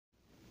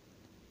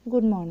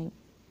Good morning.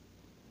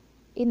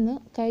 ഇന്ന്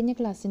കഴിഞ്ഞ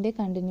ക്ലാസ്സിൻ്റെ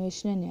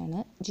കണ്ടിന്യൂവേഷൻ തന്നെയാണ്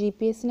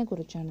GPS-നെ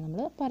കുറിച്ചാണ്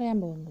നമ്മൾ പറയാൻ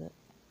പോകുന്നത്.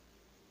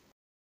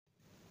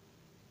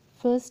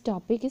 First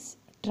topic is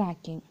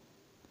tracking.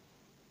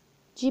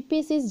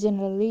 GPS is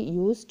generally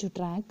used to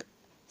track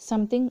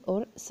something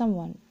or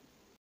someone.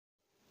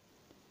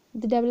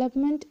 The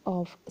development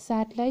of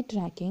satellite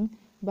tracking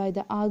by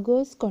the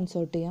Argos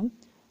consortium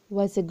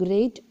was a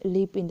great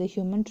leap in the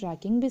human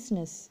tracking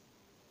business.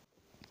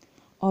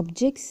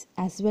 Objects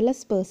as well as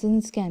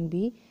persons can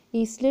be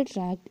easily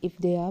tracked if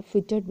they are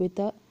fitted with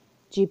a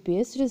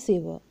GPS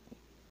receiver.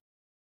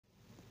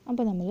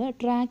 അപ്പോൾ നമ്മൾ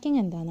tracking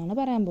എന്താണെന്നാണ്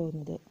പറയാൻ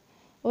പോകുന്നത്.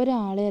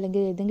 ഒരാളെ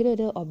അല്ലെങ്കിൽ ഏതെങ്കിലും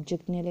ഒരു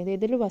ഒബ്ജക്റ്റിനെ അല്ലെങ്കിൽ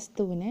ഏതെങ്കിലും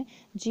വസ്തുവിനെ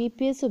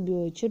GPS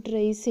ഉപയോഗിച്ച്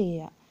ട്രേസ്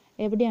ചെയ്യുക,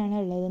 എവിടെയാണ്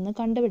ഉള്ളതെന്ന്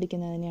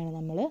കണ്ടുപിടിക്കുന്നതിനെയാണ്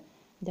നമ്മൾ,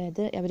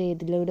 അതായത് അവർ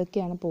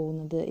ഏതിലൂടെയൊക്കെയാണ്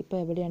പോകുന്നത്, ഇപ്പോൾ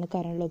എവിടെയാണ്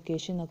കറണ്ട്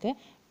ലൊക്കേഷൻ എന്നൊക്കെ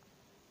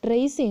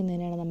ട്രേസ്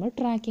ചെയ്യുന്നതിനാണ് നമ്മൾ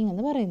ട്രാക്കിംഗ്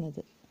എന്ന്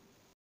പറയുന്നത്.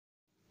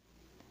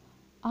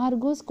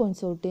 ആർഗോസ്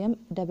കോൺസോർട്ടിയം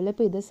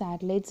ഡെവലപ്പ് ചെയ്ത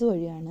സാറ്റലൈറ്റ്സ്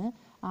വഴിയാണ്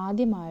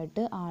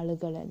ആദ്യമായിട്ട്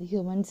ആളുകളെ,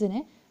 ഹ്യൂമൻസിനെ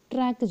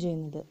ട്രാക്ക്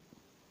ചെയ്യുന്നത്.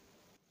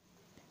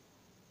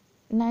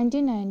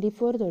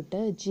 1994 തൊട്ട്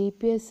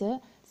GPS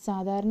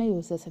സാധാരണ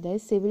യൂസേഴ്സ്,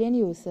 അതായത് സിവിലിയൻ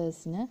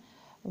യൂസേഴ്സിന്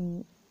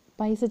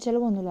പൈസ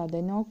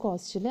ചിലവൊന്നുമില്ലാതെ നോ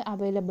കോസ്റ്റിൽ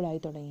അവൈലബിൾ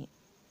ആയി തുടങ്ങി.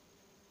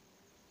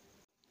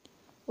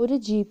 ഒരു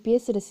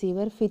GPS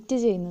റിസീവർ ഫിറ്റ്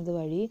ചെയ്യുന്നത്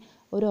വഴി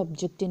ഒരു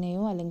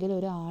ഒബ്ജക്റ്റിനെയോ അല്ലെങ്കിൽ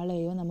ഒരു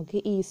ആളെയോ നമുക്ക്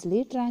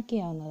ഈസിലി ട്രാക്ക്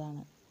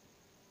ചെയ്യാവുന്നതാണ്.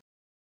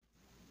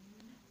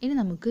 ഇനി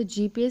നമുക്ക്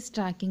GPS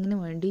ട്രാക്കിങ്ങിന്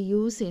വേണ്ടി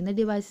യൂസ് ചെയ്യുന്ന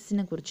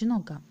ഡിവൈസസിനെ കുറിച്ച്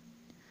നോക്കാം.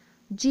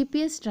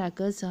 GPS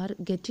trackers are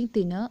getting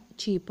thinner,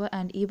 cheaper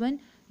and even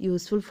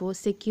useful for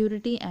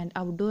security and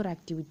outdoor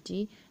activity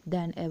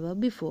than ever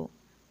before.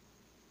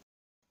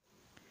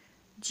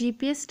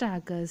 GPS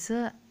trackers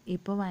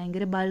ഇപ്പോൾ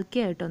ഭയങ്കര ബൾക്കി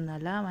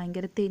ആയിട്ടൊന്നുമല്ല,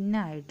 ഭയങ്കര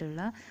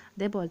തിന്നായിട്ടുള്ള,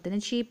 അതേപോലെ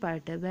തന്നെ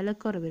ചീപ്പായിട്ട്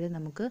വിലക്കുറവിൽ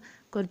നമുക്ക്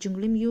കുറച്ചും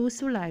കൂടി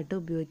യൂസ്ഫുൾ ആയിട്ട്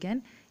ഉപയോഗിക്കാൻ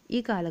ഈ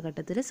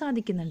കാലഘട്ടത്തിൽ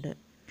സാധിക്കുന്നുണ്ട്.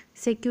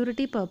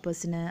 സെക്യൂരിറ്റി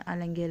പർപ്പസിന്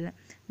അല്ലെങ്കിൽ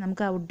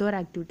നമുക്ക് ഔട്ട്ഡോർ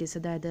ആക്ടിവിറ്റീസ്,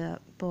 അതായത്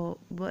ഇപ്പോൾ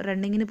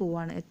റണ്ണിങ്ങിന്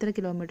പോവുകയാണ്, എത്ര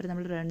കിലോമീറ്റർ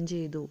നമ്മൾ റൺ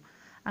ചെയ്തു,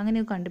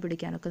 അങ്ങനെയൊക്കെ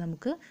കണ്ടുപിടിക്കാനൊക്കെ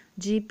നമുക്ക്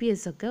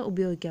GPS ഒക്കെ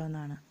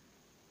ഉപയോഗിക്കാവുന്നതാണ്.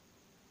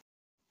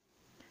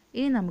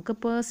 ഇനി നമുക്ക്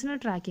പേഴ്സണൽ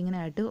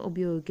ട്രാക്കിങ്ങിനായിട്ട്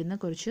ഉപയോഗിക്കുന്ന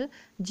കുറച്ച്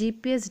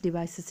GPS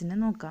ഡിവൈസസിനെ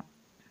നോക്കാം.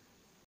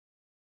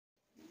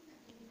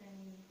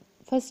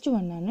 First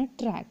വണ്ണാണ്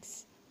tracks.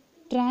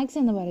 ട്രാക്സ്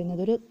എന്ന്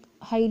പറയുന്നത് ഒരു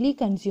ഹൈലി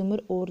കൺസ്യൂമർ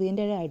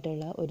ഓറിയൻറ്റഡ്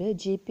ആയിട്ടുള്ള ഒരു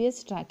GPS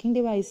ട്രാക്കിംഗ്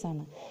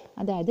ഡിവൈസാണ്.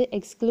 അതായത്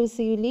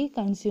എക്സ്ക്ലൂസീവ്ലി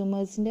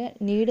കൺസ്യൂമേഴ്സിൻ്റെ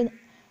നീഡ്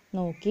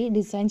നോക്കി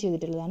ഡിസൈൻ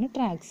ചെയ്തിട്ടുള്ളതാണ്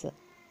ട്രാക്സ്.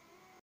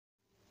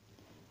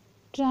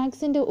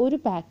 ട്രാക്സിൻ്റെ ഒരു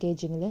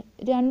പാക്കേജിങ്ങിൽ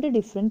 2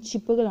 ഡിഫറെൻറ്റ്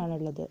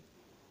ചിപ്പുകളാണുള്ളത്.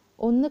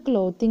 ഒന്ന്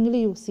ക്ലോത്തിങ്ങിൽ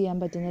യൂസ് ചെയ്യാൻ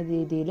പറ്റുന്ന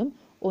രീതിയിലും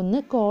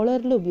ഒന്ന്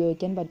കോളറിൽ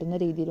ഉപയോഗിക്കാൻ പറ്റുന്ന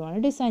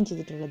രീതിയിലുമാണ് ഡിസൈൻ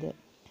ചെയ്തിട്ടുള്ളത്.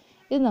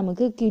 ഇത്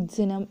നമുക്ക്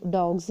കിഡ്സിനും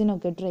ഡോഗ്സിനും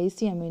ഒക്കെ ട്രേസ്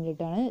ചെയ്യാൻ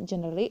വേണ്ടിയിട്ടാണ്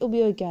ജനറലി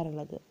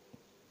ഉപയോഗിക്കാറുള്ളത്.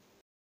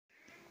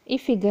 ഈ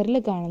ഫിഗറിൽ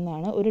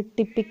കാണുന്നതാണ് ഒരു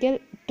typical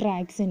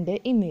ട്രാക്സിൻ്റെ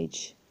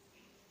image.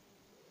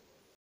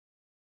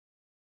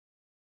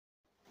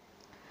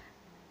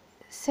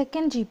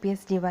 Second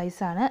GPS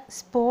ഡിവൈസാണ്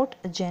spot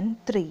Gen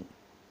 3.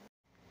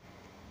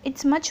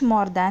 It's much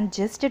more than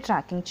just a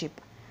tracking chip.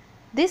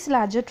 This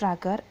larger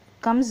tracker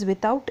comes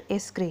without a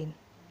screen.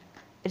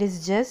 It is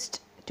just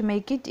to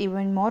make it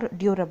even more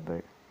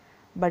durable,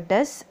 but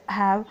does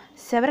have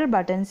several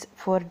buttons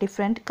for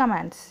different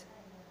commands.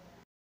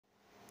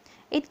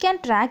 It can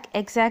track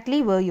exactly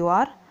where you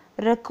are,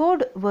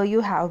 record where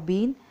you have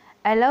been,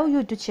 allow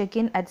you to check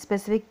in at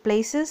specific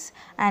places,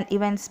 and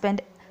even send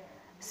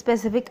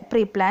specific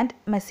pre-planned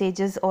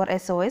messages or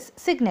SOS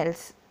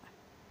signals.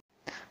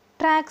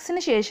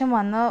 ട്രാക്സിന് ശേഷം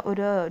വന്ന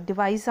ഒരു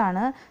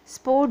ഡിവൈസാണ്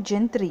spot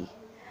Gen 3.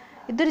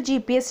 ഇതൊരു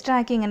GPS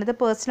tracking, ഇങ്ങനത്തെ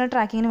personal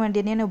ട്രാക്കിങ്ങിന് വേണ്ടി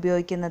തന്നെയാണ്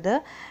ഉപയോഗിക്കുന്നത്.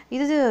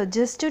 ഇത്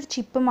just ഒരു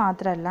ചിപ്പ്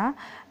മാത്രമല്ല,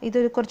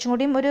 ഇതൊരു കുറച്ചും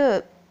കൂടിയും ഒരു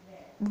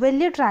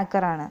വലിയ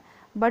ട്രാക്കറാണ്.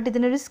 ബട്ട്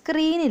ഇതിനൊരു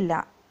സ്ക്രീനില്ല.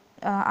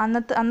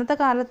 അന്നത്തെ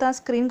കാലത്ത് ആ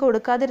സ്ക്രീൻ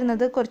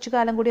കൊടുക്കാതിരുന്നത് കുറച്ച്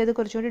കാലം കൂടി അത്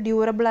കുറച്ചുകൂടി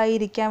ഡ്യൂറബിളായി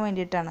ഇരിക്കാൻ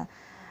വേണ്ടിയിട്ടാണ്.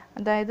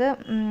 അതായത്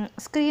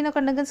സ്ക്രീനൊക്കെ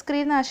ഉണ്ടെങ്കിൽ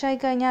സ്ക്രീൻ നാശമായി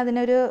കഴിഞ്ഞാൽ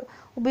അതിനൊരു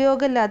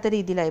ഉപയോഗമില്ലാത്ത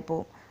രീതിയിലായി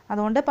പോകും.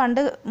 അതുകൊണ്ട്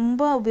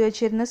മുമ്പ്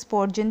ഉപയോഗിച്ചിരുന്ന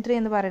സ്പോട്ട് Gen 3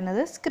 എന്ന് പറയുന്നത്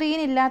സ്ക്രീൻ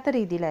ഇല്ലാത്ത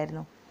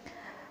രീതിയിലായിരുന്നു.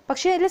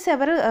 പക്ഷേ ഇതിൽ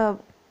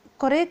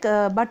കുറേ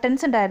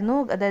ബട്ടൺസ് ഉണ്ടായിരുന്നു.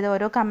 അതായത്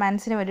ഓരോ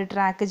കമാൻഡ്സിന് വേണ്ടി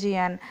ട്രാക്ക്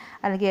ചെയ്യാൻ,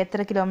 അല്ലെങ്കിൽ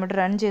എത്ര കിലോമീറ്റർ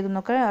റൺ ചെയ്തു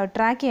എന്നൊക്കെ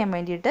ട്രാക്ക് ചെയ്യാൻ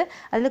വേണ്ടിയിട്ട്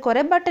അതിൽ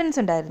കുറേ ബട്ടൺസ്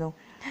ഉണ്ടായിരുന്നു.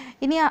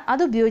 ഇനി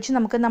അതുപയോഗിച്ച്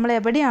നമ്മൾ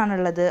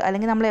എവിടെയാണുള്ളത്,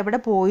 അല്ലെങ്കിൽ നമ്മൾ എവിടെ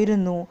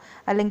പോയിരുന്നു,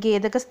 അല്ലെങ്കിൽ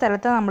ഏതൊക്കെ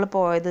സ്ഥലത്താണ് നമ്മൾ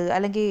പോയത്,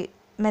 അല്ലെങ്കിൽ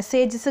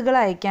മെസ്സേജസുകൾ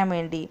അയക്കാൻ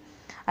വേണ്ടി,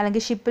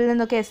 അല്ലെങ്കിൽ ഷിപ്പിൽ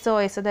നിന്നൊക്കെ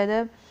SOS, അതായത്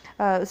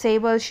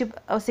സേവ് ഷിപ്പ്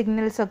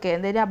സിഗ്നൽസൊക്കെ,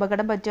 എന്തെങ്കിലും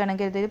അപകടം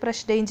പറ്റുകയാണെങ്കിൽ,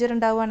 എന്തെങ്കിലും ഡേഞ്ചർ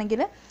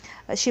ഉണ്ടാവുകയാണെങ്കിൽ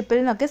ഷിപ്പിൽ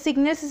നിന്നൊക്കെ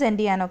സിഗ്നൽസ്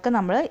സെൻഡ് ചെയ്യാനൊക്കെ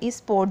നമ്മൾ ഈ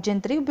സ്പോട്ട് Gen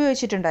 3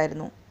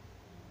 ഉപയോഗിച്ചിട്ടുണ്ടായിരുന്നു.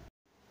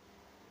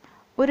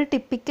 ഒരു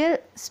ടിപ്പിക്കൽ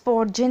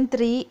സ്പോട്ട് Gen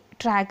 3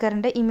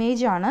 ട്രാക്കറിൻ്റെ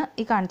ഇമേജാണ്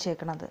ഈ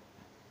കാണിച്ചേക്കുന്നത്.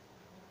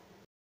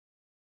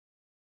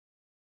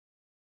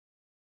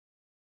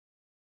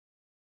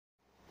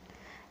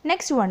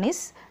 Next one is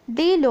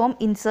DLOM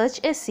InSearch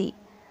SE.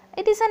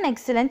 It is an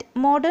excellent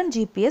modern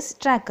GPS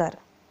tracker.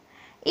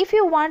 If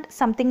you want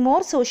something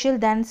more social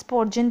than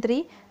Spot Gen 3,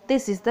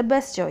 this is the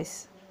best choice.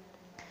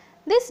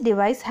 This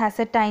device has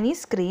a tiny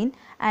screen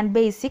and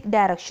basic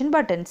direction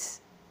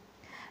buttons.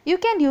 You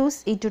can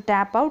use it to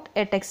tap out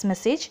a text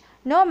message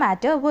no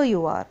matter where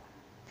you are.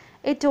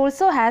 It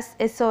also has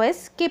SOS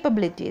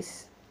capabilities.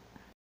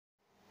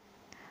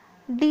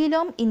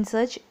 DLOM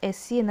InSearch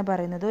SC എന്ന്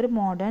പറയുന്നത് ഒരു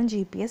modern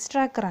GPS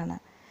ട്രാക്കറാണ്.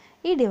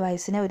 ഈ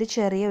ഡിവൈസിന് ഒരു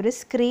ചെറിയൊരു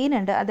screen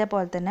ഉണ്ട്,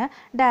 അതേപോലെ തന്നെ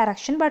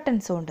direction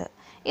ബട്ടൺസും ഉണ്ട്.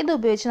 ഇത്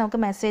ഉപയോഗിച്ച് നമുക്ക്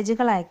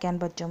മെസ്സേജുകൾ അയക്കാൻ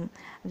പറ്റും.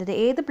 അതായത്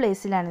ഏത്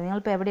പ്ലേസിലാണ്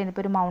നിങ്ങളിപ്പോൾ എവിടെയാണ്,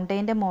 ഇപ്പോൾ ഒരു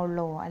മൗണ്ടൈൻ്റെ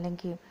മുകളിലോ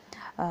അല്ലെങ്കിൽ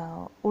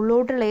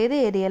ഉള്ളോട്ടുള്ള ഏത്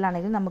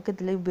ഏരിയയിലാണെങ്കിലും നമുക്ക്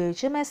ഇതിൽ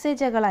ഉപയോഗിച്ച്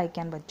മെസ്സേജുകൾ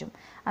അയക്കാൻ പറ്റും.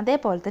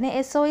 അതേപോലെ തന്നെ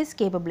SOS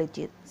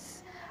കേപ്പബിലിറ്റീസ്,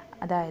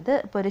 അതായത്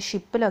ഇപ്പോൾ ഒരു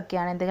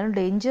ഷിപ്പിലൊക്കെയാണ് എന്തെങ്കിലും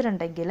ഡേഞ്ചർ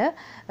ഉണ്ടെങ്കിൽ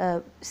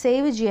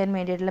സേവ് ചെയ്യാൻ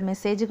വേണ്ടിയിട്ടുള്ള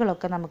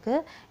മെസ്സേജുകളൊക്കെ നമുക്ക്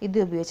ഇത്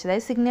ഉപയോഗിച്ച്,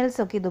 അതായത്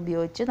സിഗ്നൽസൊക്കെ ഇത്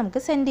ഉപയോഗിച്ച്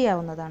നമുക്ക് സെൻഡ്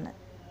ചെയ്യാവുന്നതാണ്.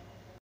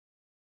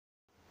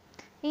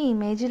 ഈ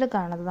ഇമേജിൽ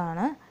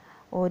കാണുന്നതാണ്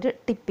ഒരു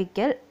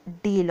typical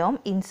DLOM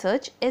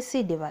InSearch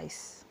SC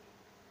device.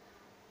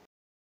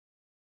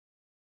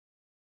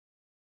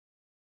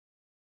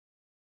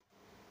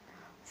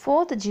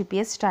 Fourth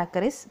GPS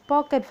tracker is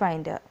Pocket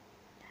Finder.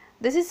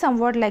 This is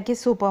somewhat like a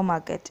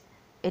supermarket.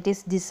 It is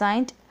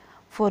designed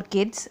for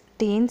kids,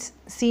 teens,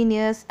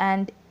 seniors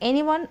and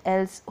anyone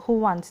else who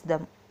wants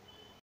them.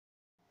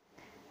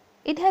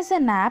 It has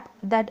an app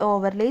that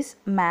overlays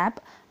map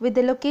with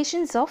the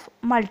locations of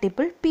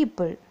multiple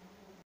people.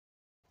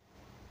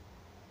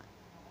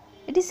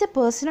 It is a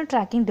personal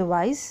tracking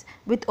device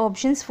with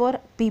options for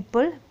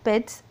people,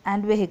 pets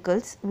and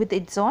vehicles with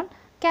its own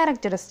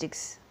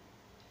characteristics.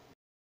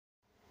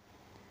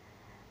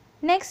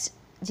 Next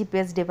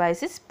GPS device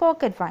is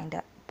Pocket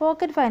Finder.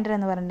 Pocket Finder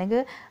എന്ന്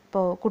പറഞ്ഞിട്ടുണ്ടെങ്കിൽ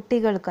ഇപ്പോൾ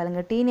കുട്ടികൾക്ക്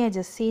അല്ലെങ്കിൽ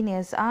teenagers,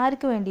 seniors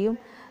ആർക്ക് വേണ്ടിയും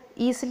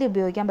easily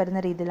ഉപയോഗിക്കാൻ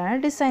പറ്റുന്ന രീതിയിലാണ്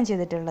design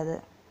ചെയ്തിട്ടുള്ളത്.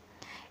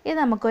 ഇത്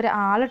നമുക്കൊരു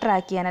ആളെ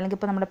ട്രാക്ക് ചെയ്യാൻ, അല്ലെങ്കിൽ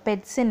ഇപ്പോൾ നമ്മുടെ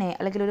പെറ്റ്സിനെ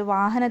അല്ലെങ്കിൽ ഒരു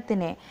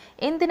വാഹനത്തിനെ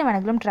എന്തിനു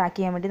വേണമെങ്കിലും ട്രാക്ക്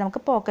ചെയ്യാൻ വേണ്ടി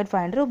നമുക്ക് പോക്കറ്റ്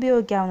ഫൈൻഡർ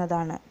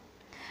ഉപയോഗിക്കാവുന്നതാണ്.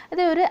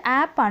 ഇത് ഒരു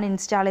ആപ്പാണ്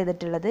ഇൻസ്റ്റാൾ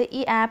ചെയ്തിട്ടുള്ളത്.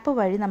 ഈ ആപ്പ്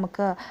വഴി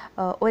നമുക്ക്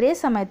ഒരേ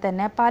സമയത്ത്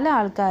തന്നെ പല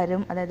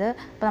ആൾക്കാരും, അതായത്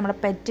ഇപ്പോൾ നമ്മുടെ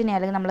പെറ്റിനെ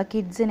അല്ലെങ്കിൽ നമ്മുടെ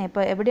കിഡ്സിനെ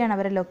ഇപ്പോൾ എവിടെയാണ്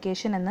അവരുടെ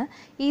ലൊക്കേഷൻ എന്ന്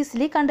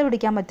ഈസിലി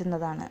കണ്ടുപിടിക്കാൻ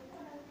പറ്റുന്നതാണ്.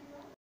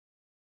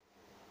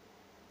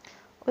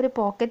 ഒരു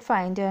പോക്കറ്റ്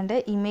ഫൈൻഡറിൻ്റെ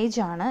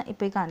ഇമേജാണ്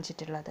ഇപ്പോൾ ഈ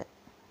കാണിച്ചിട്ടുള്ളത്.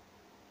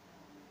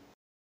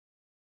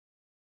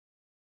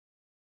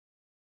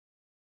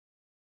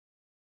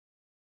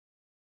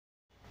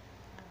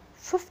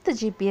 Fifth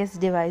GPS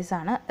device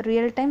ആണ്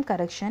real time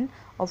correction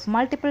of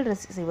multiple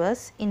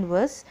receivers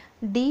inverse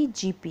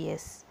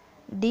DGPS.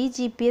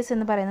 DGPS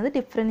എന്ന് പറയുന്നത്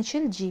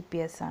ഡിഫറൻഷ്യൽ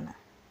GPS ആണ്.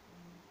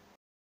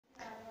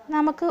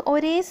 നമുക്ക്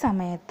ഒരേ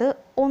സമയത്ത്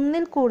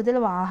ഒന്നിൽ കൂടുതൽ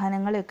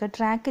വാഹനങ്ങളെയൊക്കെ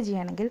ട്രാക്ക്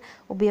ചെയ്യണമെങ്കിൽ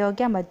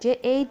ഉപയോഗിക്കാൻ പറ്റിയ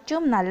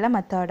ഏറ്റവും നല്ല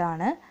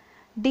മെത്തേഡാണ്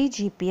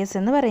DGPS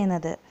എന്ന്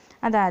പറയുന്നത്.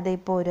 അതായത്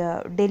ഇപ്പോൾ ഒരു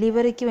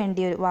ഡെലിവറിക്ക്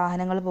വേണ്ടി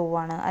വാഹനങ്ങൾ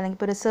പോവുകയാണ്, അല്ലെങ്കിൽ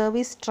ഇപ്പോൾ ഒരു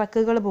സർവീസ്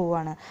ട്രക്കുകൾ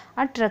പോവുകയാണ്,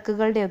 ആ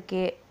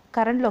ട്രക്കുകളുടെയൊക്കെ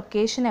കറണ്ട്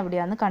ലൊക്കേഷൻ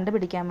എവിടെയാണെന്ന്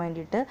കണ്ടുപിടിക്കാൻ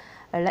വേണ്ടിയിട്ട്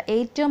ഉള്ള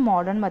ഏറ്റവും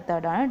മോഡേൺ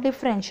മെത്തേഡാണ്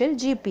ഡിഫറൻഷ്യൽ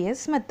GPS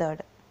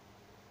മെത്തേഡ്.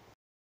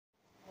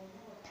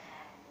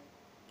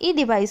 ഈ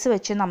ഡിവൈസ്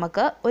വെച്ച്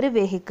നമുക്ക് ഒരു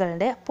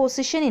വെഹിക്കിളിൻ്റെ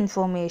പൊസിഷൻ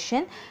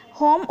ഇൻഫോർമേഷൻ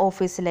ഹോം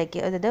ഓഫീസിലേക്ക്,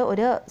 അതായത്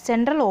ഒരു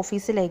സെൻട്രൽ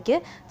ഓഫീസിലേക്ക്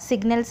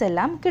സിഗ്നൽസ്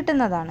എല്ലാം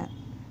കിട്ടുന്നതാണ്.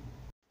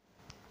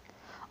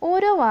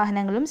 ഓരോ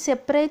വാഹനങ്ങളും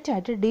സെപ്പറേറ്റ്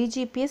ആയിട്ട്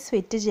DGPS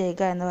ഫിറ്റ്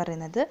ചെയ്യുക എന്ന്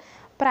പറയുന്നത്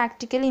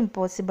പ്രാക്ടിക്കലി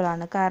ഇമ്പോസിബിൾ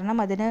ആണ്. കാരണം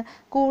അതിന്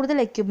കൂടുതൽ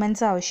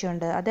എക്യുപ്മെൻറ്റ്സ്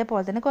ആവശ്യമുണ്ട്,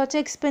 അതേപോലെ തന്നെ കുറച്ച്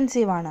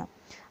എക്സ്പെൻസീവാണ്.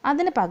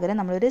 അതിന് പകരം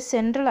നമ്മളൊരു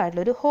സെൻട്രൽ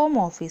ആയിട്ടുള്ളൊരു ഹോം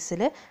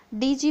ഓഫീസിൽ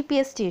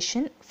DGPS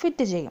സ്റ്റേഷൻ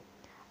ഫിറ്റ് ചെയ്യും.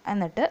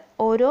 എന്നിട്ട്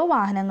ഓരോ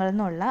വാഹനങ്ങളിൽ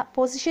നിന്നുള്ള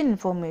പൊസിഷൻ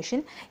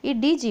ഇൻഫോർമേഷൻ ഈ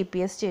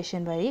DGPS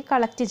സ്റ്റേഷൻ വഴി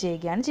കളക്ട്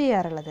ചെയ്യുകയാണ്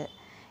ചെയ്യാറുള്ളത്.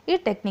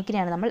 ഈ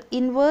ടെക്നിക്കിനെയാണ് നമ്മൾ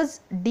ഇൻവേഴ്സ്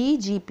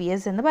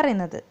DGPS എന്ന്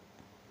പറയുന്നത്.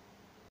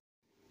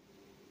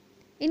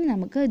 ഇനി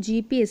നമുക്ക്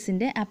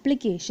GPS-ൻ്റെ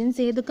ആപ്ലിക്കേഷൻസ്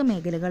ഏതൊക്കെ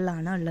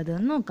മേഖലകളിലാണ്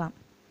ഉള്ളതെന്ന് നോക്കാം.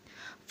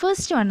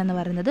 ഫസ്റ്റ് വൺ എന്ന്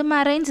പറയുന്നത്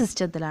മറൈൻ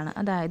സിസ്റ്റത്തിലാണ്.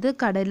 അതായത്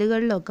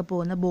കടലുകളിലൊക്കെ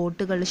പോകുന്ന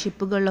ബോട്ടുകൾ,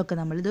 ഷിപ്പുകളിലൊക്കെ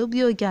നമ്മളിത്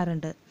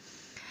ഉപയോഗിക്കാറുണ്ട്.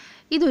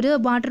 ഇതൊരു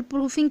വാട്ടർ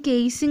പ്രൂഫിംഗ്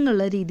കേസിംഗ്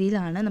ഉള്ള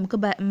രീതിയിലാണ് നമുക്ക്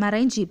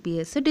മറൈൻ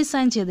GPS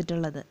ഡിസൈൻ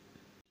ചെയ്തിട്ടുള്ളത്.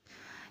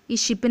 ഈ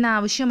ഷിപ്പിന്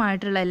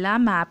ആവശ്യമായിട്ടുള്ള എല്ലാ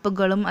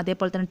മാപ്പുകളും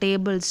അതേപോലെ തന്നെ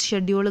ടേബിൾസ്,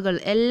 ഷെഡ്യൂളുകൾ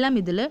എല്ലാം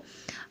ഇതിൽ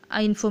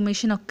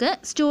ഇൻഫർമേഷനൊക്കെ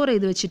സ്റ്റോർ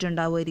ചെയ്ത്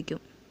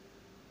വെച്ചിട്ടുണ്ടാവുമായിരിക്കും.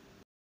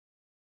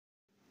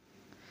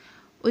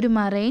 ഒരു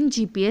മറൈൻ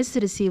GPS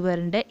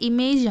റിസീവറിൻ്റെ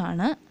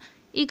ഇമേജാണ്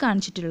ഈ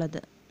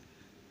കാണിച്ചിട്ടുള്ളത്.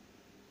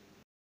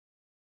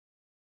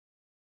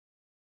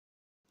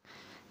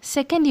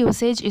 Second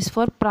usage is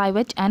for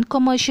private and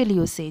commercial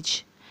usage.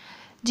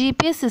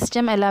 GPS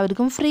system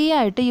എല്ലാവർക്കും ഫ്രീ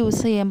ആയിട്ട്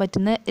യൂസ് ചെയ്യാൻ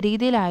പറ്റുന്ന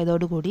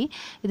രീതിയിലായതോടുകൂടി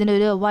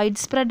ഇതിനൊരു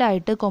വൈഡ്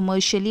സ്പ്രെഡായിട്ട്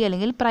കൊമേഴ്ഷ്യലി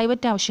അല്ലെങ്കിൽ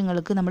പ്രൈവറ്റ്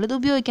ആവശ്യങ്ങൾക്ക് നമ്മളിത്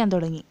ഉപയോഗിക്കാൻ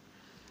തുടങ്ങി.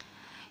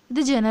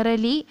 ഇത്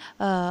ജനറലി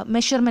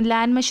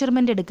ലാൻഡ്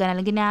മെഷർമെൻറ്റ് എടുക്കാൻ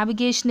അല്ലെങ്കിൽ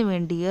നാവിഗേഷന്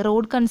വേണ്ടി,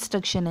 റോഡ്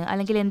കൺസ്ട്രക്ഷന്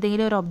അല്ലെങ്കിൽ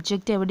എന്തെങ്കിലും ഒരു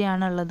ഒബ്ജക്റ്റ്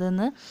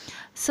എവിടെയാണുള്ളതെന്ന്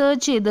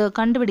സെർച്ച് ചെയ്ത്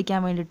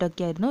കണ്ടുപിടിക്കാൻ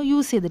വേണ്ടിയിട്ടൊക്കെ ആയിരുന്നു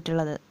യൂസ്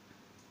ചെയ്തിട്ടുള്ളത്.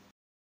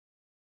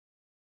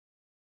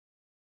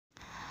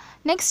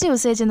 നെക്സ്റ്റ്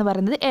യൂസേജ് എന്ന്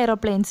പറയുന്നത്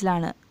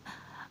എയ്റോപ്ലെയിൻസിലാണ്.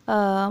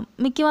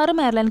 മിക്കവാറും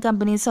എയർലൈൻ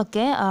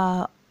കമ്പനീസൊക്കെ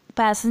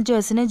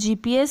പാസഞ്ചേഴ്സിന്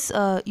GPS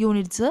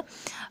യൂണിറ്റ്സ്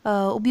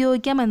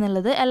ഉപയോഗിക്കാം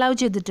എന്നുള്ളത് അലൗ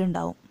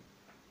ചെയ്തിട്ടുണ്ടാവും.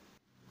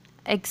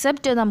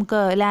 എക്സെപ്റ്റ് നമുക്ക്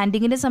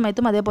ലാൻഡിങ്ങിൻ്റെ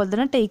സമയത്തും അതേപോലെ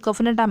തന്നെ ടേക്ക്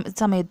ഓഫിൻ്റെ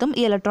സമയത്തും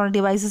ഈ ഇലക്ട്രോണിക്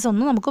ഡിവൈസസ്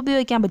ഒന്നും നമുക്ക്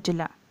ഉപയോഗിക്കാൻ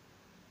പറ്റില്ല.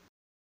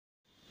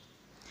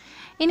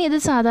 ഇനി ഇത്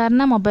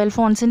സാധാരണ മൊബൈൽ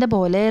ഫോൺസിൻ്റെ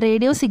പോലെ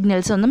റേഡിയോ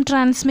സിഗ്നൽസ് ഒന്നും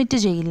ട്രാൻസ്മിറ്റ്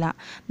ചെയ്യില്ല.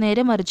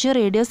 നേരെ മറിച്ച്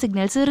റേഡിയോ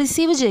സിഗ്നൽസ്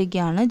റിസീവ്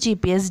ചെയ്യുകയാണ്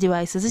GPS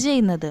ഡിവൈസസ്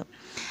ചെയ്യുന്നത്.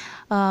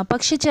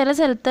 പക്ഷേ ചില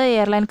സ്ഥലത്ത്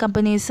എയർലൈൻ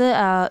കമ്പനീസ്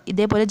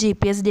ഇതേപോലെ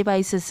GPS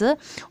ഡിവൈസസ്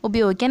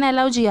ഉപയോഗിക്കാൻ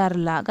അലൗ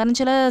ചെയ്യാറില്ല. കാരണം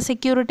ചില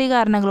സെക്യൂരിറ്റി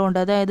കാരണങ്ങളുണ്ട്.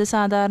 അതായത്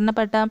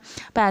സാധാരണപ്പെട്ട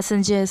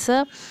പാസഞ്ചേഴ്സ്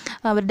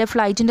അവരുടെ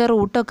ഫ്ലൈറ്റിൻ്റെ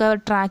റൂട്ടൊക്കെ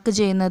ട്രാക്ക്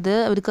ചെയ്യുന്നത്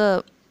അവർക്ക്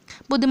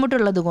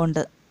ബുദ്ധിമുട്ടുള്ളത്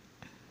കൊണ്ട്.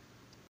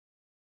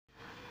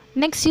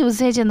 നെക്സ്റ്റ്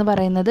യൂസേജ് എന്ന്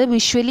പറയുന്നത്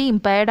വിഷ്വലി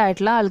ഇമ്പയർഡ്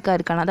ആയിട്ടുള്ള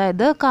ആൾക്കാർക്കാണ്.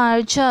 അതായത്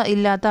കാഴ്ച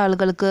ഇല്ലാത്ത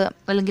ആളുകൾക്ക്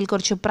അല്ലെങ്കിൽ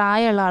കുറച്ച്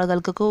പ്രായമുള്ള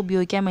ആളുകൾക്കൊക്കെ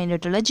ഉപയോഗിക്കാൻ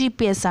വേണ്ടിയിട്ടുള്ള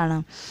GPS ആണ്.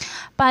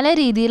 പല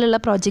രീതിയിലുള്ള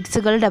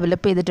പ്രോജക്ട്സുകൾ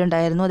ഡെവലപ്പ്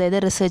ചെയ്തിട്ടുണ്ടായിരുന്നു. അതായത്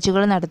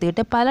റിസർച്ചുകൾ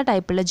നടത്തിയിട്ട് പല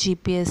ടൈപ്പുള്ള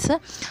GPS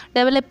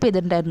ഡെവലപ്പ്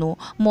ചെയ്തിട്ടുണ്ടായിരുന്നു.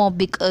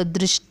 മോബിക്,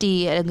 ദൃഷ്ടി,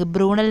 അല്ലെങ്കിൽ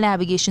Brunel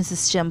navigation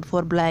system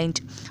for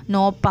blind,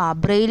 നോപ്പ,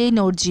 Braille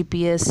not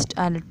GPS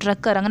and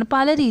Trekker, അങ്ങനെ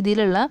പല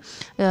രീതിയിലുള്ള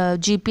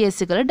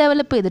GPSകൾ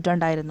ഡെവലപ്പ്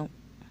ചെയ്തിട്ടുണ്ടായിരുന്നു.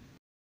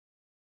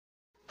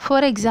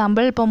 ഫോർ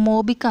എക്സാമ്പിൾ ഇപ്പോൾ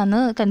മോബിക്കാന്ന്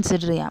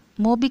കൺസിഡർ ചെയ്യാം.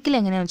 മോബിക്കിൽ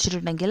എങ്ങനെയാണെന്ന്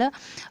വെച്ചിട്ടുണ്ടെങ്കിൽ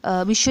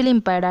വിഷ്വലി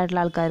ഇമ്പയർഡ്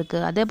ആയിട്ടുള്ള ആൾക്കാർക്ക്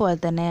അതേപോലെ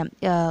തന്നെ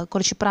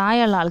കുറച്ച്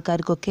പ്രായമുള്ള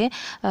ആൾക്കാർക്കൊക്കെ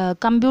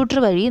കമ്പ്യൂട്ടർ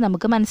വഴി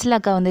നമുക്ക്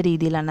മനസ്സിലാക്കാവുന്ന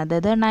രീതിയിലാണ്.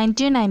 അതായത്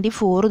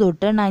 1994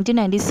 തൊട്ട്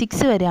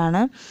 1996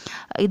 വരെയാണ്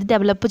ഇത്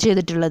ഡെവലപ്പ്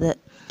ചെയ്തിട്ടുള്ളത്.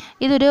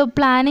 ഇതൊരു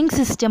പ്ലാനിങ്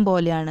സിസ്റ്റം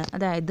പോലെയാണ്.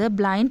 അതായത്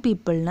ബ്ലൈൻഡ്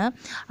പീപ്പിളിന്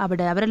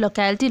അവിടെ അവരുടെ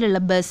ലൊക്കാലിറ്റിയിലുള്ള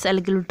ബസ്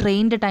അല്ലെങ്കിൽ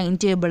ട്രെയിനിൻ്റെ ടൈം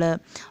ടേബിൾ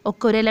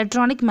ഒക്കെ ഒരു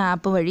ഇലക്ട്രോണിക്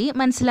മാപ്പ് വഴി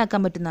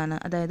മനസ്സിലാക്കാൻ പറ്റുന്നതാണ്.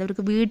 അതായത്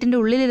അവർക്ക് വീട്ടിൻ്റെ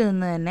ഉള്ളിൽ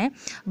നിന്ന് തന്നെ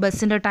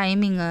ബസ്സിൻ്റെ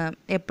ടൈമിങ്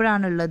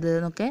എപ്പോഴാണുള്ളത്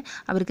എന്നൊക്കെ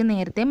അവർക്ക്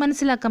നേരത്തെ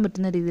മനസ്സിലാക്കാൻ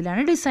പറ്റുന്ന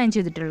രീതിയിലാണ് ഡിസൈൻ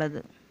ചെയ്തിട്ടുള്ളത്.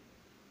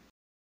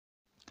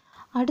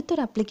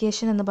 അടുത്തൊരു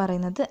ആപ്ലിക്കേഷൻ എന്ന്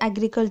പറയുന്നത്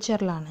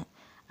അഗ്രികൾച്ചറിലാണ്.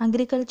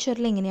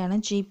 അഗ്രികൾച്ചറിൽ എങ്ങനെയാണ്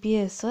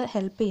GPS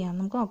ഹെൽപ്പ്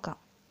ചെയ്യാമെന്ന് നമുക്ക് നോക്കാം.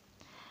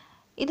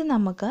 ഇത്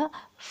നമുക്ക്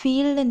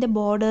ഫീൽഡിൻ്റെ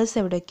ബോർഡേഴ്സ്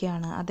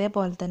എവിടെയൊക്കെയാണ്,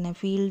 അതേപോലെ തന്നെ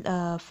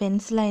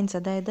ഫെൻസ് ലൈൻസ്,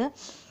 അതായത്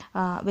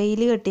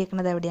വെയിൽ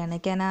കെട്ടിയേക്കുന്നത് എവിടെയാണ്,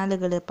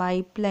 കനാലുകൾ,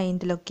 പൈപ്പ്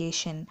ലൈൻ്റെ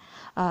ലൊക്കേഷൻ,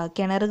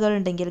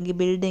 കിണറുകളുണ്ടെങ്കിൽ അല്ലെങ്കിൽ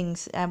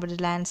ബിൽഡിങ്സ്, അവിടെ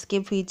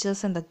ലാൻഡ്സ്കേപ്പ്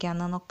ഫീച്ചേഴ്സ്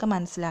എന്തൊക്കെയാണെന്നൊക്കെ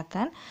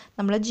മനസ്സിലാക്കാൻ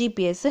നമ്മൾ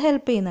GPS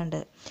ഹെൽപ്പ്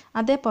ചെയ്യുന്നുണ്ട്.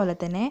 അതേപോലെ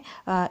തന്നെ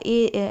ഈ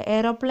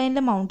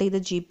എയ്റോപ്ലെയിനിൽ മൗണ്ട് ചെയ്ത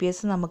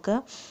GPS നമുക്ക്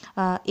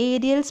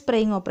ഏരിയൽ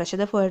സ്പ്രേയിങ് ഓപ്പറേഷൻ,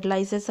 അത്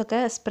ഫെർട്ടിലൈസേഴ്സൊക്കെ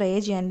സ്പ്രേ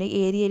ചെയ്യാൻ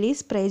ഏരിയലി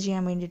സ്പ്രേ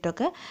ചെയ്യാൻ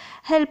വേണ്ടിയിട്ടൊക്കെ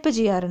ഹെൽപ്പ്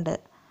ചെയ്യാറുണ്ട്.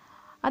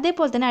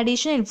 അതേപോലെ തന്നെ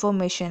അഡീഷണൽ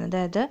ഇൻഫോർമേഷൻ,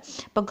 അതായത്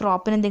ഇപ്പോൾ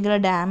ക്രോപ്പിന്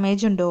എന്തെങ്കിലും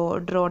ഡാമേജ് ഉണ്ടോ,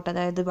 ഡ്രോട്ട്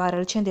അതായത്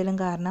വരൾച്ച എന്തെങ്കിലും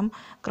കാരണം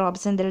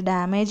ക്രോപ്സ് എന്തെങ്കിലും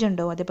ഡാമേജ്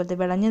ഉണ്ടോ, അതേപോലത്തെ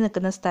വിളഞ്ഞു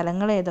നിൽക്കുന്ന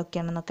സ്ഥലങ്ങൾ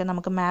ഏതൊക്കെയാണെന്നൊക്കെ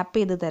നമുക്ക് മാപ്പ്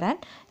ചെയ്ത് തരാൻ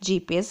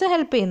GPS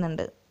ഹെൽപ്പ്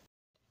ചെയ്യുന്നുണ്ട്.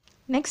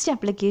 നെക്സ്റ്റ്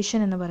ആപ്ലിക്കേഷൻ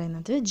എന്ന്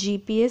പറയുന്നത്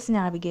GPS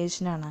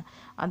നാവിഗേഷനാണ്.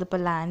 അതിപ്പോൾ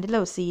ലാൻഡിലോ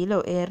സീയിലോ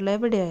എയറിലോ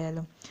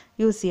എവിടെയായാലും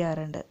യൂസ്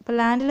ചെയ്യാറുണ്ട്. ഇപ്പോൾ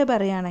ലാൻഡിൽ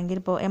പറയുകയാണെങ്കിൽ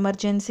ഇപ്പോൾ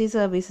എമർജൻസി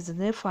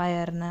സർവീസസിന്,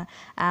 ഫയറിന്,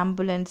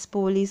 ആംബുലൻസ്,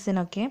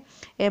 പോലീസിനൊക്കെ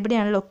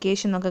എവിടെയാണ്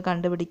ലൊക്കേഷൻ എന്നൊക്കെ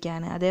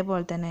കണ്ടുപിടിക്കാൻ,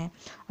 അതേപോലെ തന്നെ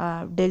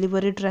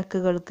ഡെലിവറി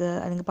ട്രക്കുകൾക്ക്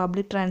അല്ലെങ്കിൽ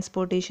പബ്ലിക്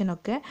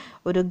ട്രാൻസ്പോർട്ടേഷനൊക്കെ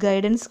ഒരു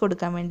ഗൈഡൻസ്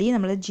കൊടുക്കാൻ വേണ്ടി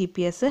നമ്മൾ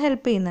GPS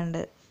ഹെൽപ്പ്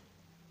ചെയ്യുന്നുണ്ട്.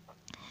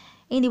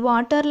 ഇനി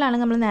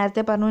വാട്ടറിലാണെങ്കിൽ നമ്മൾ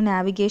നേരത്തെ പറഞ്ഞു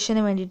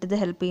നാവിഗേഷന് വേണ്ടിയിട്ട് ഇത്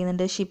ഹെൽപ്പ്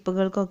ചെയ്യുന്നുണ്ട്.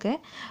 ഷിപ്പുകൾക്കൊക്കെ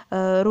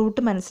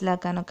റൂട്ട്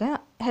മനസ്സിലാക്കാനൊക്കെ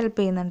ഹെൽപ്പ്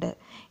ചെയ്യുന്നുണ്ട്.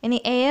 ഇനി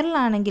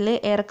എയറിലാണെങ്കിൽ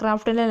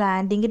എയർക്രാഫ്റ്റിൻ്റെ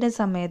ലാൻഡിങ്ങിൻ്റെ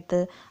സമയത്ത്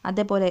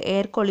അതേപോലെ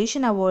എയർ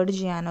കൊളീഷൻ അവോയ്ഡ്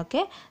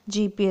ചെയ്യാനൊക്കെ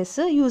GPS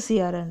യൂസ്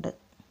ചെയ്യാറുണ്ട്.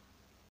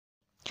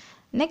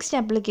 നെക്സ്റ്റ്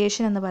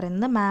ആപ്ലിക്കേഷൻ എന്ന്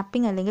പറയുന്നത്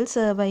മാപ്പിംഗ് അല്ലെങ്കിൽ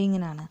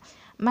സർവൈയിങ്ങിനാണ്.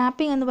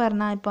 മാപ്പിംഗ് എന്ന്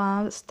പറഞ്ഞാൽ ഇപ്പോൾ ആ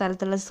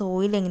സ്ഥലത്തുള്ള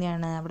സോയിൽ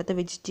എങ്ങനെയാണ്, അവിടുത്തെ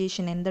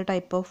വെജിറ്റേഷൻ, എന്ത്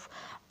ടൈപ്പ് ഓഫ്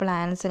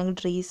പ്ലാന്റ്സ് അല്ലെങ്കിൽ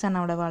ട്രീസാണ്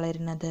അവിടെ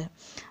വളരുന്നത്,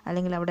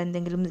 അല്ലെങ്കിൽ അവിടെ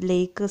എന്തെങ്കിലും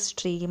ലേക്ക്,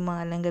 സ്ട്രീം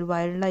അല്ലെങ്കിൽ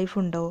വൈൽഡ് ലൈഫ്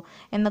ഉണ്ടോ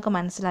എന്നൊക്കെ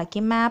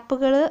മനസ്സിലാക്കി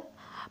മാപ്പുകൾ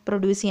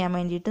പ്രൊഡ്യൂസ് ചെയ്യാൻ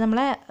വേണ്ടിയിട്ട്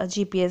നമ്മളെ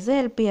GPS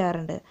ഹെൽപ്പ്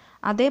ചെയ്യാറുണ്ട്.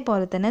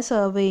 അതേപോലെ തന്നെ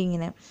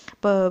സർവേയിങ്ങിന്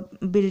ഇപ്പോൾ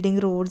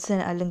ബിൽഡിംഗ് റോഡ്സ്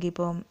അല്ലെങ്കിൽ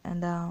ഇപ്പോൾ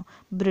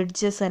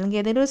ബ്രിഡ്ജസ്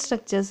അല്ലെങ്കിൽ ഏതെങ്കിലും ഒരു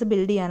സ്ട്രക്ചേഴ്സ്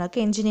ബിൽഡ് ചെയ്യാനൊക്കെ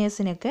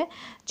എൻജിനീയേഴ്സിനൊക്കെ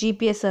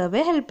GPS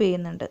സർവേ ഹെൽപ്പ്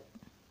ചെയ്യുന്നുണ്ട്.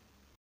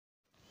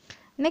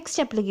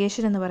 നെക്സ്റ്റ്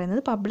ആപ്ലിക്കേഷൻ എന്ന്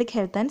പറയുന്നത് പബ്ലിക്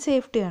ഹെൽത്ത് ആൻഡ്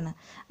സേഫ്റ്റിയാണ്.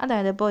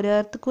 അതായത് ഇപ്പോൾ ഒരു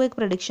എർത്ത്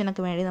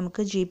പ്രഡിക്ഷനൊക്കെ വേണ്ടി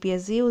നമുക്ക്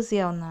GPS യൂസ്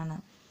ചെയ്യാവുന്നതാണ്.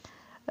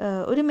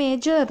 ഒരു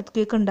മേജർ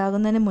എർത്ത്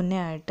ഉണ്ടാകുന്നതിന് മുന്നേ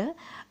ആയിട്ട്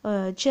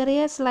ചെറിയ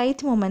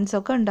സ്ലൈറ്റ് മൂമെൻറ്റ്സ്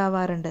ഒക്കെ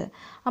ഉണ്ടാവാറുണ്ട്.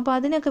 അപ്പോൾ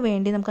അതിനൊക്കെ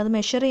വേണ്ടി നമുക്കത്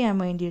മെഷർ ചെയ്യാൻ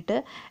വേണ്ടിയിട്ട്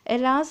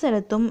എല്ലാ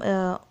സ്ഥലത്തും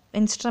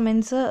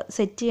ഇൻസ്ട്രുമെൻറ്റ്സ്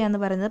സെറ്റ് ചെയ്യുക എന്ന്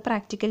പറയുന്നത്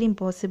പ്രാക്ടിക്കലി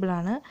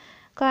ഇമ്പോസിബിളാണ്.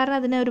 കാരണം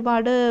അതിന്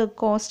ഒരുപാട്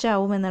കോസ്റ്റ്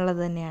ആവും എന്നുള്ളത്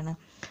തന്നെയാണ്.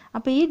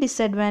 അപ്പോൾ ഈ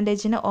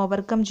ഡിസഡ്വാൻറ്റേജിനെ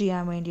ഓവർകം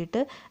ചെയ്യാൻ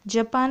വേണ്ടിയിട്ട്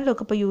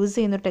ജപ്പാനിലൊക്കെ ഇപ്പോൾ യൂസ്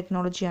ചെയ്യുന്ന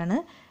ടെക്നോളജിയാണ്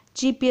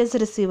GPS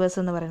റിസീവേഴ്സ്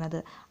എന്ന് പറയുന്നത്.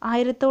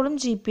 1000ഓളം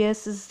GPS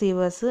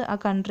റിസീവേഴ്സ് ആ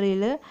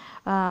കൺട്രിയിൽ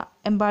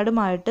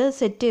എമ്പാടുമായിട്ട്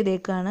സെറ്റ്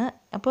ചെയ്തേക്കാണ്.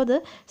 അപ്പോൾ അത്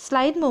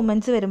സ്ലൈഡ്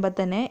മൂവ്മെൻറ്റ്സ് വരുമ്പോൾ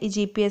തന്നെ ഈ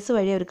GPS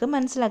വഴി അവർക്ക്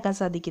മനസ്സിലാക്കാൻ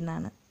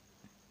സാധിക്കുന്നതാണ്.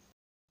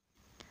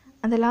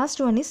 And the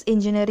last one is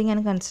engineering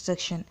and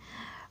construction.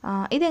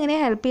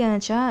 ഇതെങ്ങനെയാണ് ഹെൽപ്പ് ചെയ്യുകയെന്ന്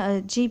വെച്ചാൽ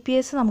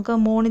GPS നമുക്ക്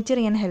മോണിറ്റർ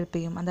ചെയ്യാൻ ഹെൽപ്പ്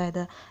ചെയ്യും.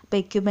 അതായത് ഇപ്പോൾ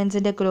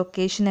എക്യുപ്മെൻറ്റ്സിൻ്റെ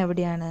ലൊക്കേഷൻ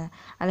എവിടെയാണ്,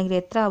 അല്ലെങ്കിൽ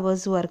എത്ര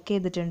അവേഴ്സ് വർക്ക്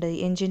ചെയ്തിട്ടുണ്ട്,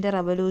 എഞ്ചിൻ്റെ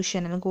റെവല്യൂഷൻ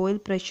അല്ലെങ്കിൽ ഓയിൽ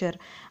പ്രഷർ,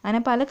 അങ്ങനെ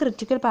പല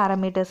ക്രിറ്റിക്കൽ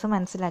പാരാമീറ്റേഴ്സ്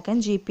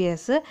മനസ്സിലാക്കാൻ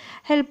GPS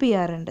ഹെൽപ്പ്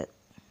ചെയ്യാറുണ്ട്.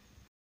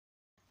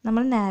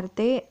 നമ്മൾ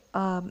നേരത്തെ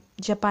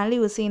ജപ്പാനിൽ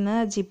യൂസ് ചെയ്യുന്ന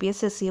GPS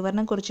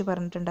റിസീവറിനെ കുറിച്ച്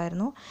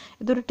പറഞ്ഞിട്ടുണ്ടായിരുന്നു.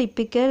 ഇതൊരു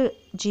ടിപ്പിക്കൽ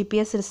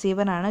GPS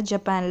റിസീവറാണ്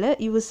ജപ്പാനിൽ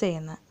യൂസ്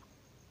ചെയ്യുന്നത്.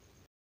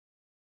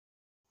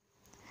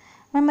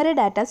 Memory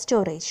data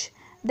storage.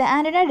 The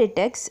antenna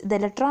detects the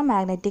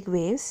electromagnetic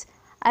waves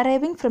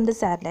arriving from the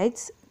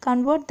satellites,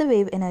 convert the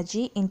wave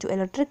energy into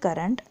electric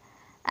current,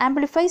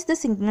 amplifies the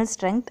signal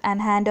strength and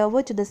hand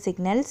over to the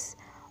signals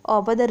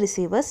over the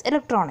receiver's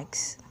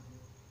electronics.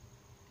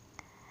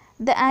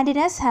 The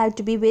antennas have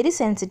to be very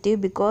sensitive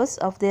because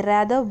of the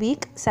rather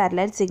weak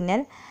satellite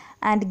signal,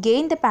 and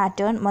gain the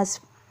pattern must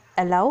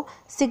allow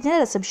signal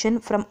reception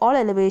from all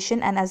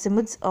elevation and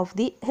azimuths of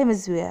the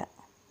hemisphere.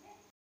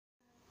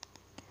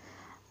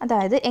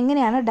 അതായത്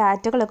എങ്ങനെയാണ്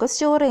ഡാറ്റകളൊക്കെ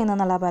store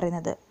ചെയ്യുന്നതെന്നുള്ള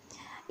പറയുന്നത്.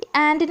 ഈ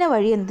antenna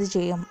വഴി എന്ത്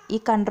ചെയ്യും, ഈ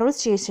control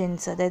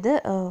stations, അതായത്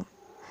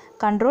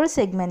control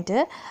segment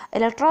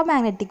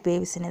electromagnetic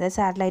waves, അതായത്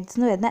സാറ്റലൈറ്റ്സിൽ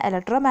നിന്ന് വരുന്ന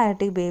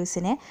ഇലക്ട്രോമാഗ്നറ്റിക്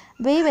വേവ്സിനെ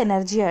വേവ്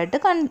എനർജി ആയിട്ട്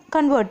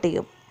കൺവേർട്ട്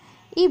ചെയ്യും.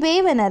 ഈ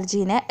വേവ്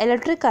എനർജീനെ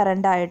ഇലക്ട്രിക്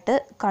കറണ്ടായിട്ട്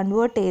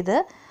കൺവേർട്ട് ചെയ്ത്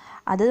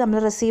അത് നമ്മൾ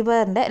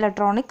റിസീവറിൻ്റെ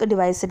ഇലക്ട്രോണിക്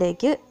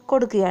ഡിവൈസിലേക്ക്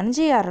കൊടുക്കുകയാണ്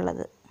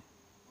ചെയ്യാറുള്ളത്.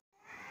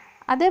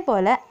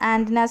 അതേപോലെ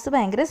ആൻറ്റിനാസ്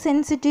ഭയങ്കര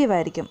സെൻസിറ്റീവ്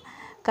ആയിരിക്കും.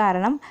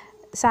 കാരണം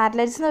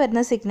സാറ്റലൈറ്റ്സിൽ നിന്ന്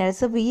വരുന്ന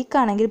സിഗ്നൽസ് വീക്ക്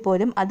ആണെങ്കിൽ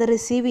പോലും അത്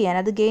റിസീവ് ചെയ്യാൻ,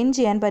 അത് ഗെയിൻ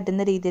ചെയ്യാൻ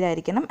പറ്റുന്ന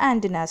രീതിയിലായിരിക്കണം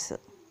ആൻറ്റിനാസ്.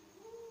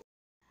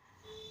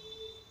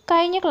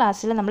 കഴിഞ്ഞ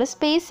ക്ലാസ്സിൽ നമ്മൾ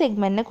സ്പേസ്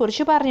സെഗ്മെൻറ്റിനെ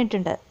കുറിച്ച്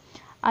പറഞ്ഞിട്ടുണ്ട്.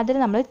 അതിൽ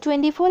നമ്മൾ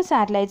 24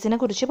 സാറ്റലൈറ്റ്സിനെ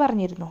കുറിച്ച്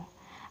പറഞ്ഞിരുന്നു.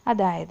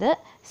 അതായത്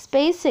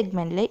സ്പേസ്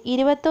സെഗ്മെൻറ്റിൽ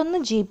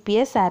 21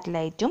 GPS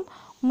സാറ്റലൈറ്റും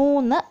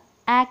 3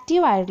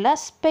 ആക്റ്റീവ് ആയിട്ടുള്ള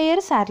സ്പെയർ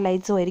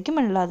സാറ്റലൈറ്റ്സും ആയിരിക്കും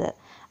ഉള്ളത്.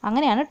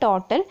 അങ്ങനെയാണ്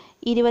ടോട്ടൽ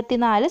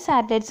 24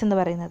 സാറ്റലൈറ്റ്സ് എന്ന്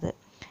പറയുന്നത്.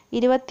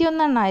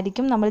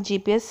 21 നമ്മൾ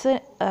GPS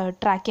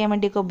ട്രാക്ക് ചെയ്യാൻ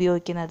വേണ്ടിയൊക്കെ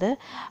ഉപയോഗിക്കുന്നത്.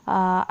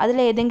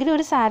 അതിലേതെങ്കിലും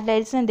ഒരു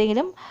സാറ്റലൈറ്റ്സിന്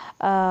എന്തെങ്കിലും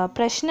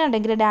പ്രശ്നം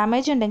ഉണ്ടെങ്കിൽ,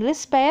 ഡാമേജ് ഉണ്ടെങ്കിൽ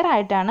സ്പെയർ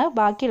ആയിട്ടാണ്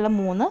ബാക്കിയുള്ള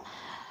 3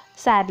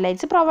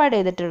 സാറ്റലൈറ്റ്സ് പ്രൊവൈഡ്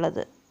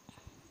ചെയ്തിട്ടുള്ളത്.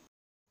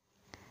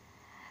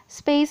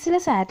 സ്പേസിലെ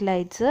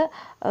സാറ്റലൈറ്റ്സ്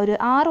ഒരു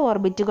 6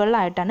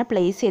 ഓർബിറ്റുകളിലായിട്ടാണ്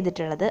പ്ലേസ്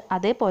ചെയ്തിട്ടുള്ളത്.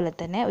 അതേപോലെ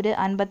തന്നെ ഒരു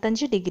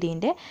 55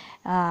 ഡിഗ്രീൻ്റെ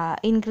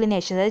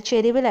ഇൻക്ലിനേഷൻ, അതായത്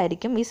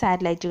ചെരിവിലായിരിക്കും ഈ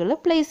സാറ്റലൈറ്റുകൾ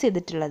പ്ലേസ്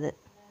ചെയ്തിട്ടുള്ളത്.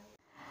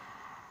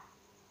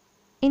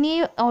 ഇനി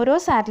ഓരോ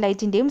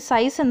സാറ്റലൈറ്റിൻ്റെയും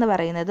സൈസ് എന്ന്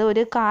പറയുന്നത്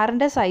ഒരു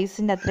കാറിൻ്റെ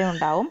സൈസിൻ്റെ അത്രയും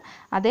ഉണ്ടാവും.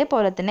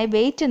 അതേപോലെ തന്നെ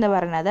വെയിറ്റ് എന്ന്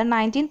പറയുന്നത്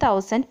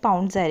 19,000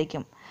 പൗണ്ട്സ്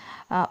ആയിരിക്കും.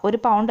 ഒരു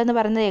പൗണ്ട് എന്ന്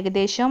പറയുന്നത്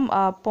ഏകദേശം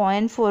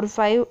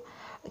 0.45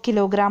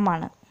 കിലോഗ്രാം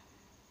ആണ്.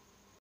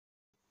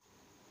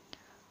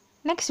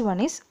 Next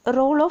one is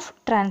role of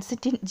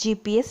transit in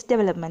GPS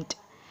development.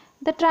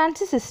 The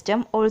transit system,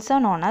 also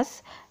known as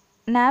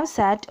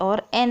NavSat or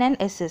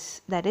NNSS,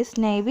 that is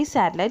Navy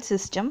Satellite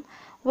System,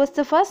 was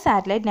the first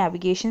satellite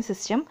navigation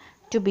system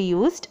to be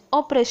used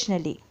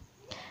operationally.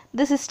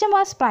 The system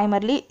was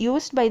primarily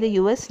used by the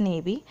US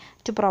Navy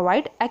to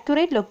provide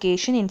accurate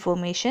location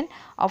information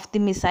of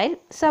the missile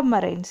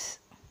submarines.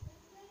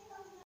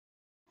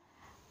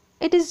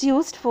 It is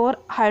used for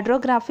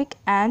hydrographic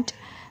and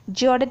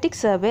geodetic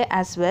survey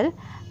as well,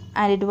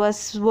 and it was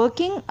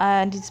working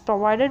and it's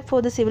provided for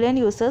the civilian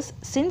users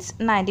since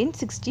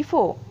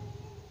 1964.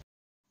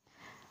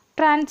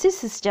 Transit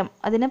system,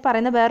 അതിന്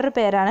പറയുന്ന വേറൊരു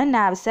പേരാണ്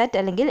നാവ്സാറ്റ്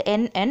അല്ലെങ്കിൽ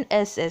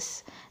NNSS,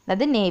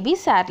 അതായത് navy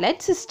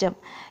satellite system.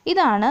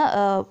 ഇതാണ്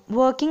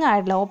working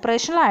ആയിട്ടുള്ള,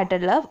 operational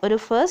ആയിട്ടുള്ള ഒരു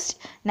ഫസ്റ്റ്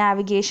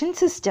നാവിഗേഷൻ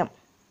സിസ്റ്റം.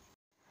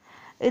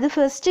 ഇത്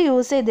ഫസ്റ്റ്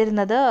യൂസ്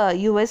ചെയ്തിരുന്നത്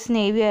US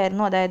നേവി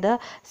ആയിരുന്നു. അതായത്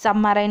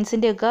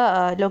സബ്മറൈൻസിൻ്റെയൊക്കെ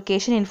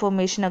ലൊക്കേഷൻ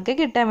ഇൻഫോർമേഷനൊക്കെ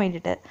കിട്ടാൻ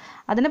വേണ്ടിയിട്ട്.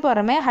 അതിന്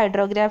പുറമെ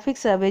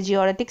ഹൈഡ്രോഗ്രാഫിക് സർവേ,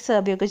 ജിയോളറ്റിക്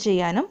സർവേ ഒക്കെ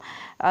ചെയ്യാനും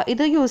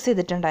ഇത് യൂസ്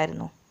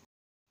ചെയ്തിട്ടുണ്ടായിരുന്നു.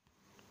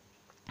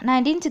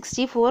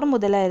 1964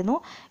 മുതലായിരുന്നു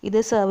ഇത്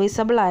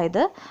സർവീസബിൾ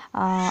ആയത്.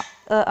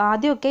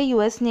 ആദ്യമൊക്കെ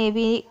US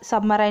നേവി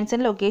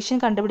സബ്മറൈൻസിൻ്റെ ലൊക്കേഷൻ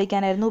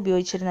കണ്ടുപിടിക്കാനായിരുന്നു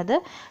ഉപയോഗിച്ചിരുന്നത്.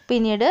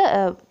 പിന്നീട്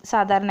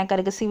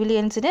സാധാരണക്കാർക്ക്,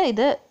 സിവിലിയൻസിന്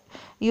ഇത്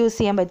യൂസ്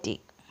ചെയ്യാൻ പറ്റി.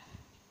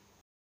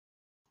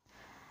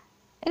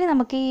 ഇനി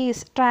നമുക്ക് ഈ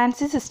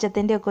ട്രാൻസിറ്റ്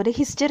സിസ്റ്റത്തിൻ്റെ ഒക്കെ ഒരു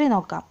ഹിസ്റ്ററി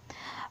നോക്കാം.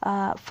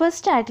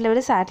 ഫസ്റ്റ് ആയിട്ടുള്ള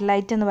ഒരു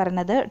സാറ്റലൈറ്റ് എന്ന്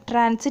പറയുന്നത്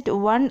ട്രാൻസിറ്റ്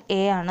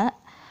 1A ആണ്.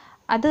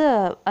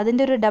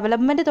 അതിൻ്റെ ഒരു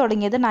ഡെവലപ്മെൻറ്റ്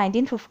തുടങ്ങിയത്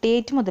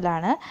 1958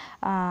 മുതലാണ്.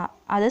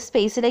 അത്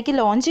സ്പേസിലേക്ക്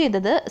ലോഞ്ച്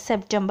ചെയ്തത്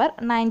സെപ്റ്റംബർ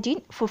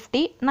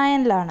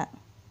 1959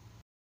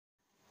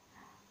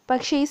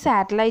 പക്ഷേ ഈ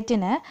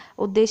സാറ്റലൈറ്റിന്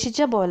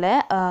ഉദ്ദേശിച്ച പോലെ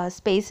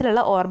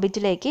സ്പേസിലുള്ള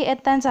ഓർബിറ്റിലേക്ക്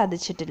എത്താൻ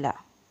സാധിച്ചിട്ടില്ല.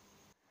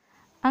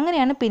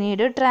 അങ്ങനെയാണ്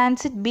പിന്നീട്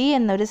ട്രാൻസിറ്റ് B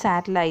എന്നൊരു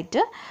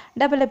സാറ്റലൈറ്റ്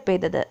ഡെവലപ്പ്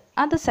ചെയ്തത്.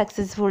 അത്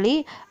സക്സസ്ഫുള്ളി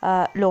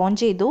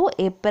ലോഞ്ച് ചെയ്തു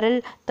April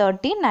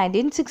 13,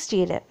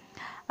 1960.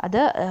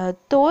 അത്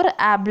തോർ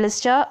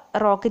ആബ്ലിസ്റ്റർ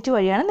റോക്കറ്റ്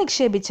വഴിയാണ്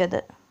നിക്ഷേപിച്ചത്.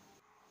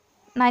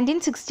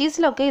 1960s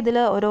ഇതിൽ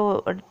ഓരോ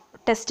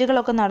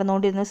ടെസ്റ്റുകളൊക്കെ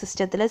നടന്നുകൊണ്ടിരുന്ന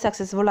സിസ്റ്റത്തിൽ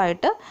സക്സസ്ഫുൾ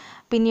ആയിട്ട്.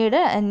 പിന്നീട്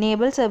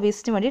നേവൽ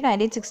സർവീസിന് വേണ്ടി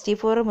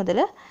 1964 മുതൽ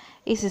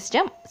ഈ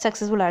സിസ്റ്റം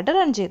സക്സസ്ഫുൾ ആയിട്ട്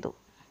റൺ ചെയ്തു.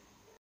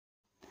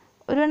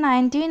 ഒരു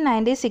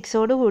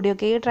 1996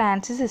 കൂടിയൊക്കെ ഈ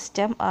ട്രാൻസിറ്റ്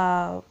സിസ്റ്റം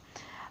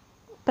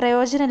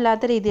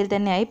പ്രയോജനമില്ലാത്ത രീതിയിൽ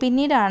തന്നെയായി.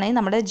 പിന്നീടാണ്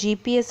നമ്മുടെ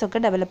GPS ഒക്കെ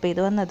ഡെവലപ്പ്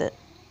ചെയ്തു വന്നത്.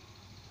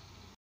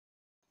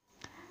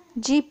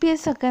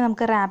 GPS ഒക്കെ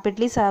നമുക്ക്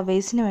റാപ്പിഡ്ലി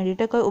സർവേസിന്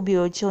വേണ്ടിയിട്ടൊക്കെ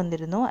ഉപയോഗിച്ച്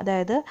വന്നിരുന്നു.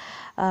 അതായത്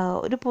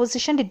ഒരു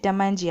പൊസിഷൻ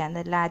ഡിറ്റർമൈൻ ചെയ്യാൻ,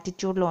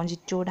 ലാറ്റിറ്റ്യൂഡ്,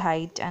 ലോഞ്ചിറ്റ്യൂഡ്,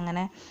 ഹൈറ്റ്,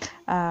 അങ്ങനെ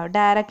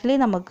ഡയറക്റ്റ്ലി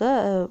നമുക്ക്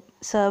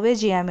സർവേ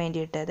ചെയ്യാൻ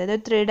വേണ്ടിയിട്ട്, അതായത്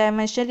 3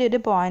 ഡയമെൻഷനിൽ ഒരു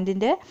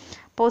പോയിൻറ്റിൻ്റെ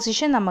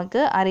പൊസിഷൻ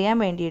നമുക്ക് അറിയാൻ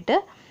വേണ്ടിയിട്ട്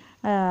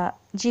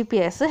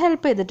GPS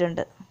ഹെൽപ്പ്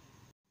ചെയ്തിട്ടുണ്ട്.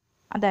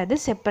 അതായത്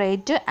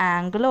സെപ്പറേറ്റ്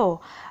ആംഗിളോ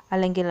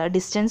അല്ലെങ്കിൽ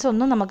ഡിസ്റ്റൻസ്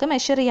ഒന്നും നമുക്ക്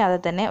മെഷർ ചെയ്യാതെ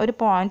തന്നെ ഒരു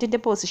പോയിൻറ്റിൻ്റെ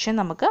പൊസിഷൻ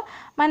നമുക്ക്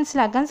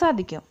മനസ്സിലാക്കാൻ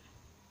സാധിക്കും.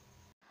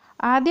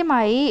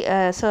 ആദ്യമായി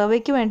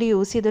സർവേക്ക് വേണ്ടി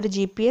യൂസ് ചെയ്തൊരു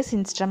GPS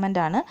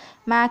ഇൻസ്ട്രുമെൻ്റാണ്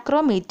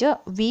മാക്രോമീറ്റർ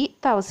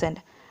V1000.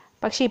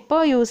 പക്ഷേ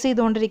ഇപ്പോൾ യൂസ്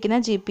ചെയ്തുകൊണ്ടിരിക്കുന്ന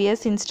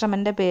GPS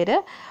ഇൻസ്ട്രുമെൻ്റിൻ്റെ പേര്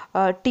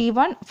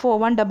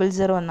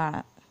T14100 എന്നാണ്.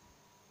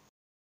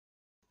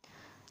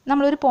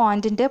 നമ്മളൊരു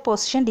പോയിൻറ്റിൻ്റെ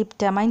പൊസിഷൻ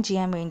ഡിറ്റർമൈൻ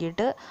ചെയ്യാൻ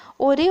വേണ്ടിയിട്ട്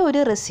ഒരേ ഒരു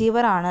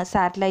റിസീവറാണ്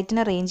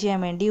സാറ്റലൈറ്റിനെ റേഞ്ച് ചെയ്യാൻ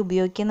വേണ്ടി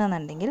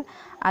ഉപയോഗിക്കുന്നതെന്നുണ്ടെങ്കിൽ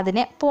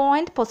അതിനെ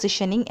പോയിൻ്റ്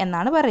പൊസിഷനിങ്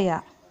എന്നാണ് പറയുക.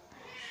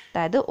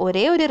 അതായത്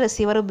ഒരേ ഒരു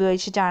റിസീവർ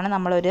ഉപയോഗിച്ചിട്ടാണ്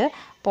നമ്മളൊരു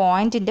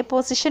പോയിൻറ്റിൻ്റെ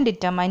പൊസിഷൻ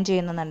ഡിറ്റർമൈൻ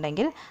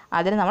ചെയ്യുന്നുണ്ടെങ്കിൽ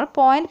അതിന് നമ്മൾ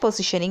പോയിൻ്റ്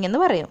പൊസിഷനിങ് എന്ന്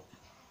പറയും.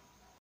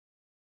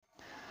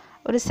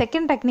 ഒരു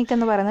സെക്കൻഡ് ടെക്നിക്ക്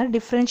എന്ന് പറയുന്നത്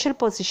ഡിഫറൻഷ്യൽ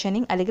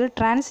പൊസിഷനിങ് അല്ലെങ്കിൽ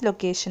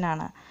ട്രാൻസ്ലൊക്കേഷൻ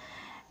ആണ്.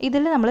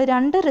 ഇതിൽ നമ്മൾ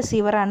 2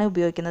 റിസീവറാണ്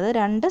ഉപയോഗിക്കുന്നത്,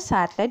 2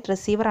 സാറ്റലൈറ്റ്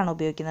റിസീവറാണ്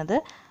ഉപയോഗിക്കുന്നത്.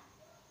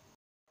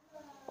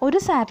 ഒരു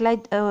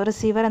സാറ്റലൈറ്റ്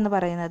റിസീവർ എന്ന്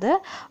പറയുന്നത്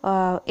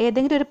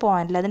ഏതെങ്കിലും ഒരു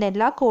പോയിന്റിൽ അതിൻ്റെ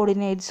എല്ലാ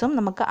കോർഡിനേറ്റ്സും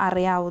നമുക്ക്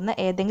അറിയാവുന്ന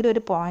ഏതെങ്കിലും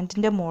ഒരു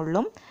പോയിൻറ്റിൻ്റെ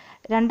മുകളിലും,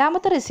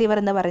 രണ്ടാമത്തെ റിസീവർ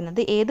എന്ന് പറയുന്നത്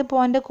ഏത്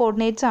പോയിൻ്റ്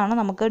കോർഡിനേറ്റ്സ് ആണ്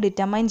നമുക്ക്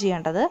ഡിറ്റർമൈൻ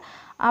ചെയ്യേണ്ടത്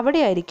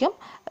അവിടെയായിരിക്കും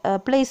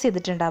പ്ലേസ്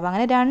ചെയ്തിട്ടുണ്ടാവുക.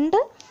 അങ്ങനെ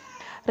 2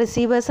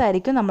 റിസീവേഴ്സ്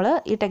ആയിരിക്കും നമ്മൾ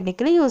ഈ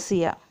ടെക്നിക്കിൽ യൂസ്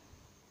ചെയ്യുക.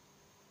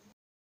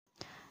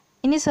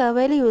 ഇനി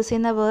സർവേയിൽ യൂസ്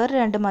ചെയ്യുന്ന വേറെ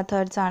 2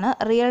 മെത്തേഡ്സാണ്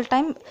real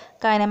time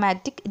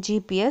kinematic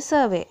GPS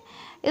survey.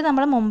 ഇത്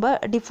നമ്മൾ മുമ്പ്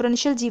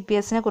ഡിഫറൻഷ്യൽ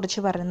GPSനെ കുറിച്ച്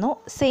പറഞ്ഞു,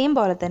 സെയിം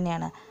പോലെ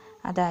തന്നെയാണ്.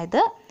 അതായത്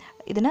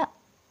ഇതിന്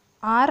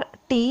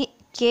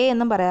RTK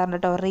എന്നും പറയാറുണ്ട്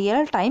കേട്ടോ,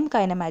 real time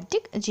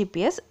kinematic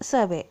GPS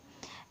survey.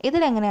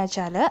 ഇതിലെങ്ങനെയാ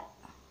വെച്ചാൽ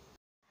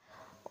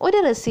ഒരു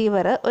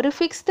റിസീവർ ഒരു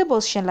ഫിക്സ്ഡ്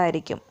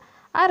പൊസിഷനിലായിരിക്കും.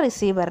 ആ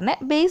റിസീവറിനെ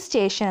ബേസ്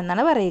സ്റ്റേഷൻ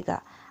എന്നാണ് പറയുക.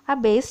 ആ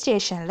ബേസ്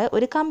സ്റ്റേഷനിൽ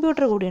ഒരു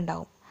കമ്പ്യൂട്ടർ കൂടി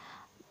ഉണ്ടാവും.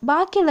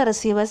 ബാക്കിയുള്ള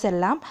റിസീവേഴ്സ്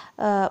എല്ലാം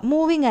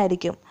മൂവിങ്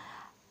ആയിരിക്കും.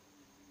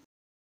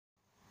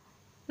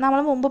 നമ്മൾ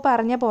മുമ്പ്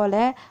പറഞ്ഞ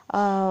പോലെ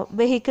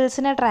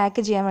വെഹിക്കിൾസിനെ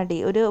ട്രാക്ക് ചെയ്യാൻ വേണ്ടി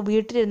ഒരു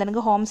വീട്ടിലിരുന്ന്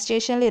അല്ലെങ്കിൽ ഹോം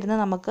സ്റ്റേഷനിലിരുന്ന്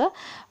നമുക്ക്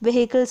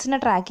വെഹിക്കിൾസിനെ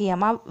ട്രാക്ക്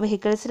ചെയ്യാം. ആ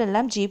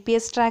വെഹിക്കിൾസിലെല്ലാം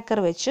GPS ട്രാക്കർ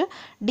വെച്ച്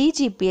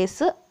DGPS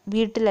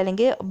വീട്ടിൽ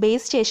അല്ലെങ്കിൽ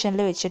ബേസ്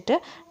സ്റ്റേഷനിൽ വെച്ചിട്ട്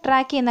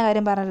ട്രാക്ക് ചെയ്യുന്ന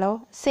കാര്യം പറഞ്ഞല്ലോ,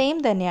 സെയിം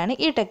തന്നെയാണ്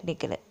ഈ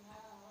ടെക്നിക്കിൽ.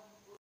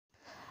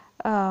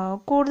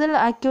 കൂടുതൽ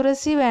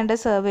അക്യുറസി വേണ്ട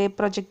സർവേ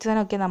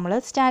പ്രൊജക്ട്സിനൊക്കെ നമ്മൾ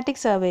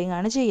സ്റ്റാറ്റിക് സർവേയിങ്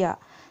ആണ് ചെയ്യുക.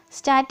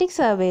 സ്റ്റാറ്റിക്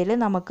സർവേയിൽ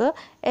നമുക്ക്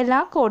എല്ലാ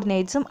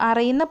കോർഡിനേറ്റ്സും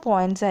അറിയുന്ന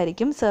പോയിൻറ്റ്സ്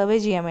ആയിരിക്കും സർവേ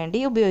ചെയ്യാൻ വേണ്ടി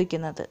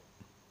ഉപയോഗിക്കുന്നത്.